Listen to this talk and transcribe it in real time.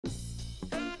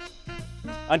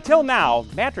Until now,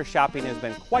 mattress shopping has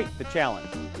been quite the challenge.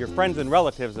 Your friends and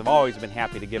relatives have always been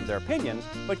happy to give their opinions,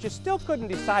 but you still couldn't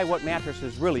decide what mattress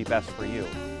is really best for you.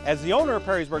 As the owner of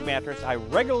Perrysburg Mattress, I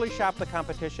regularly shop the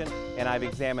competition, and I've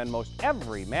examined most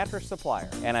every mattress supplier.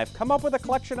 And I've come up with a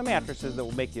collection of mattresses that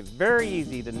will make it very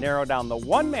easy to narrow down the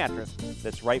one mattress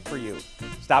that's right for you.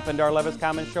 Stop into our Levis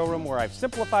Commons showroom where I've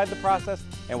simplified the process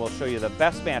and we'll show you the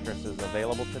best mattresses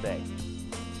available today.